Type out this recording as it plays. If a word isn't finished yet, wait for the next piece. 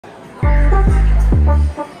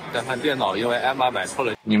在换电脑，因为艾玛买错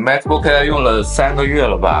了。你 MacBook Air 用了3个月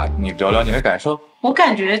了吧？你聊聊你的感受。我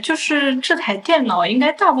感觉就是这台电脑，应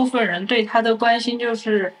该大部分人对它的关心就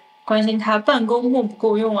是关心它办公够不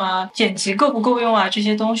够用啊，剪辑够不够用啊，这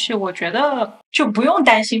些东西，我觉得就不用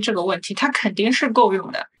担心这个问题，它肯定是够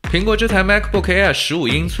用的。苹果这台 MacBook Air 15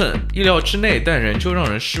英寸，意料之内，但仍旧让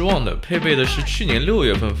人失望的，配备的是去年6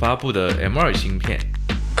月份发布的 M2 芯片。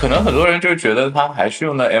可能很多人就觉得它还是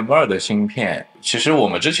用的 M2 的芯片，其实我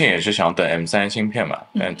们之前也是想等 M3 芯片嘛，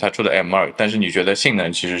但它出的 M2，但是你觉得性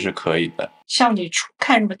能其实是可以的。像你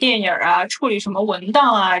看什么电影啊，处理什么文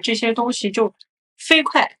档啊，这些东西就飞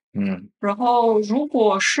快。然后如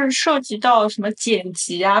果是涉及到什么剪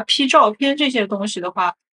辑啊、P 照片这些东西的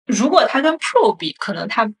话，如果它跟 Pro 比，可能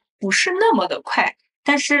它不是那么的快，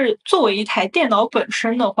但是作为一台电脑本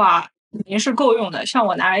身的话，已经是够用的。像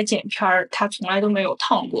我拿来剪片儿，它从来都没有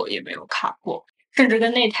烫过，也没有卡过，甚至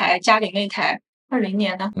跟那台家里那台20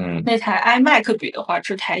年的那台 iMac 比的话，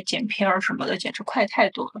这台剪片儿什么的简直快太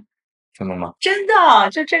多了。真的吗？真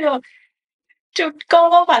的，就刚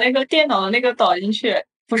刚把那个电脑的那个导进去，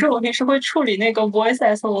不是我平时会处理那个 voice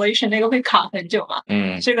isolation， 那个会卡很久嘛？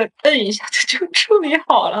这个摁一下就处理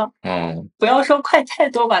好了。不要说快太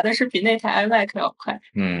多吧，但是比那台 iMac 要快。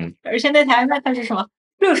而且那台 iMac 是什么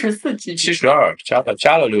？64GB， 72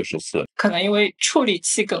加了64，可能因为处理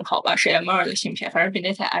器更好吧，是 M2 的芯片，反正比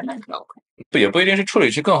那台 iMac 要快。也不一定是处理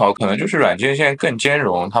器更好，可能就是软件现在更兼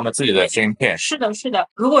容他们自己的芯片。是的，是的。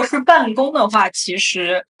如果是办公的话，其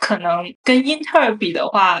实可能跟英特尔比的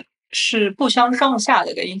话是不相上下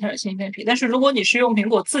的，跟英特尔芯片比。但是如果你是用苹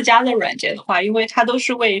果自家的软件的话，因为它都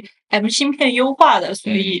是为 M 芯片优化的，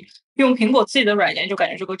所以用苹果自己的软件就感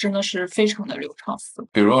觉这个真的是非常的流畅。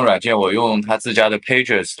比如用软件，我用它自家的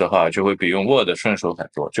Pages 的话，就会比用 Word 顺手很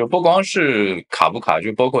多。就不光是卡不卡，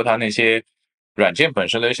就包括它那些软件本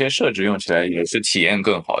身的一些设置，用起来也是体验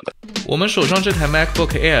更好的。我们手上这台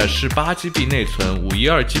MacBook Air 是8GB 内存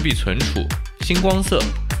，512GB 存储，星光色，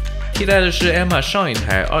替代的是 Emma 上一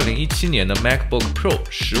台2017年的 MacBook Pro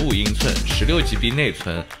 15英寸，16GB 内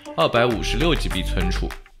存，256GB 存储。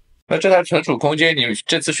那这台存储空间，你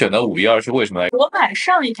这次选的512是为什么？我买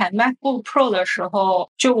上一台 MacBook Pro 的时候，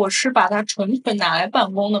就我是把它纯拿来办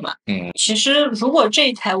公的嘛。其实如果这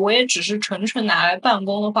一台我也只是纯拿来办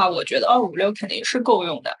公的话，我觉得256肯定是够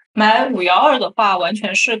用的。买512的话，完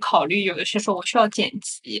全是考虑有一些时候我需要剪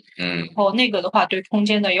辑，然后那个的话对空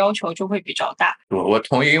间的要求就会比较大。我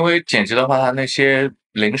同意，因为剪辑的话，它那些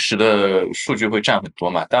临时的数据会占很多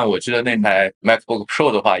嘛。但我记得那台 MacBook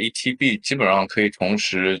Pro 的话，1TB 基本上可以同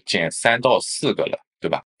时剪3到4个了，对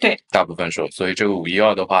吧？对，大部分时候。所以这个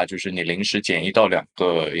512的话，就是你临时剪1到2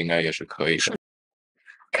个，应该也是可以的。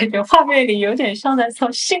感觉画面里有点像在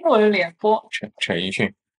做新闻联播。陈奕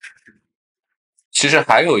迅。其实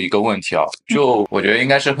还有一个问题啊，就我觉得应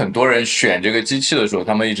该是很多人选这个机器的时候，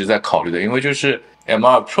他们一直在考虑的，因为就是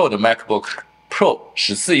M2 Pro 的 MacBook Pro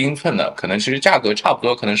 14英寸的，可能其实价格差不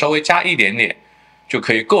多，可能稍微加一点点就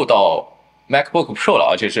可以够到 MacBook Pro 了，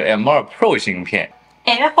而且是 M2 Pro 芯片。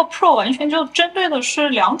Air 和 Pro 完全就针对的是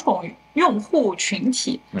2种用户群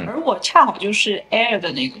体，而我恰好就是 Air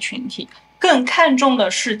的那个群体。更看重的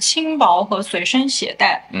是轻薄和随身携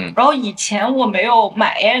带。然后以前我没有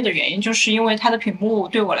买 Air 的原因，就是因为它的屏幕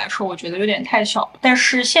对我来说，我觉得有点太小。但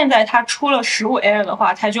是现在它出了15 Air 的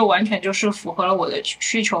话，它就完全就是符合了我的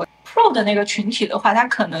需求。Pro 的那个群体的话，它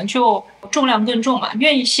可能就重量更重嘛，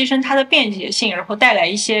愿意牺牲它的便捷性，然后带来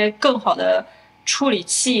一些更好的处理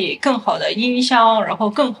器、更好的音箱，然后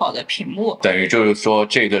更好的屏幕。等于就是说，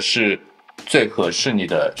这个是最合适你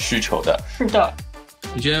的需求的。是的。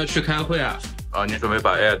你今天要去开会啊？你准备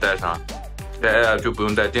把 Air 带上，带 Air 就不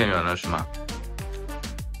用带电源了是吗？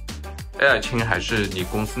 Air 轻还是你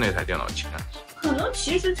公司那台电脑轻啊？可能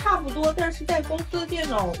其实差不多，但是带公司的电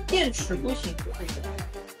脑电池不行，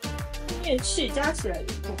充电器加起来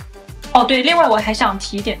就重。对，另外我还想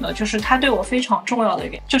提一点的，就是它对我非常重要的一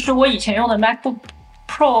点，就是我以前用的 MacBook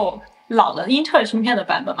Pro 老的英特尔芯片的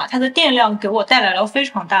版本嘛，它的电量给我带来了非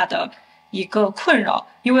常大的一个困扰，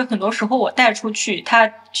因为很多时候我带出去，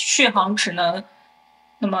它续航只能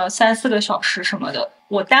那么3-4个小时什么的。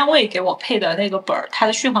我单位给我配的那个本儿，它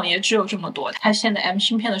的续航也只有这么多。它现在 M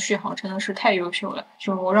芯片的续航真的是太优秀了，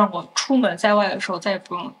就让我出门在外的时候再也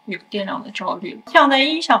不用有电量的焦虑了。像在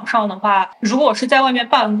音响上的话，如果是在外面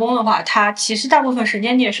办公的话，它其实大部分时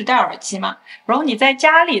间你也是戴耳机嘛。然后你在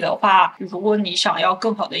家里的话，如果你想要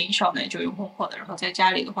更好的音效呢，就用HomePod的。然后在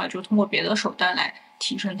家里的话，就通过别的手段来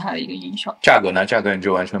提升它的一个音效。价格呢？价格你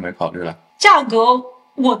就完全没考虑了？价格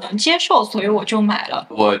我能接受，所以我就买了。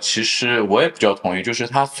其实我也比较同意，就是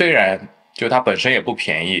它虽然就它本身也不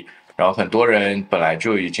便宜，然后很多人本来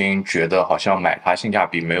就已经觉得好像买它性价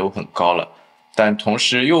比没有很高了，但同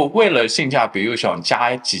时又为了性价比又想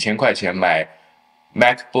加几千块钱买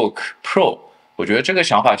MacBook Pro， 我觉得这个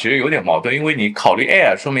想法其实有点矛盾，因为你考虑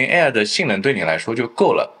Air， 说明 Air 的性能对你来说就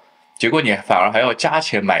够了，结果你反而还要加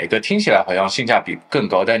钱买一个听起来好像性价比更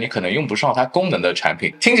高，但你可能用不上它功能的产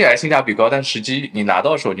品，听起来性价比高，但实际你拿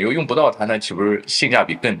到手你又用不到它，那岂不是性价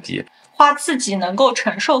比更低？花自己能够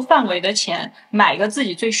承受范围的钱买一个自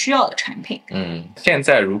己最需要的产品。现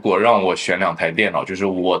在如果让我选2台电脑，就是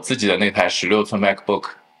我自己的那台16寸 MacBook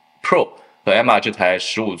Pro 和 Emma 这台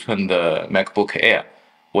15寸的 MacBook Air，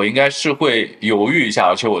 我应该是会犹豫一下，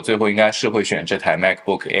而且我最后应该是会选这台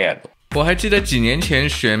MacBook Air 的。我还记得几年前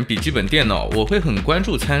选笔记本电脑，我会很关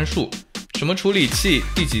注参数，什么处理器、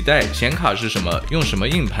第几代、显卡是什么、用什么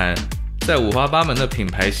硬盘，在五花八门的品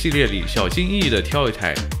牌系列里小心翼翼地挑一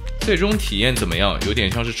台。最终体验怎么样？有点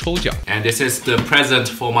像是抽奖。And this is the present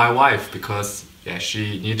for my wife because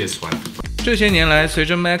she needs this one. 这些年来，随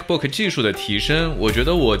着 MacBook 技术的提升，我觉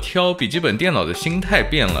得我挑笔记本电脑的心态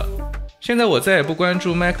变了。现在我再也不关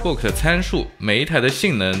注 MacBook 的参数，每一台的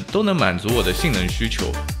性能都能满足我的性能需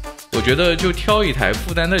求。我觉得就挑一台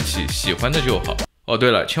负担得起、喜欢的就好。哦，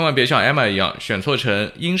对了，千万别像 Emma 一样选错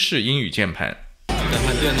成英式英语键盘。在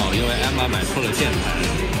看电脑，因为 Emma 买错了键盘，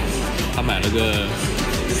她买了个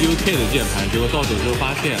UK 的键盘，结果到手之后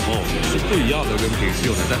发现是不一样的，跟平时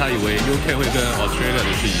用的，但他以为 UK 会跟 Australia 的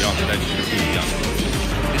是一样的，但其实不一样。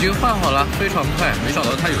已经换好了，非常快，没想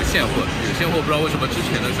到它有现货，不知道为什么之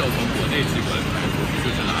前的是要从国内寄过来，就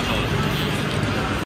是拿到了。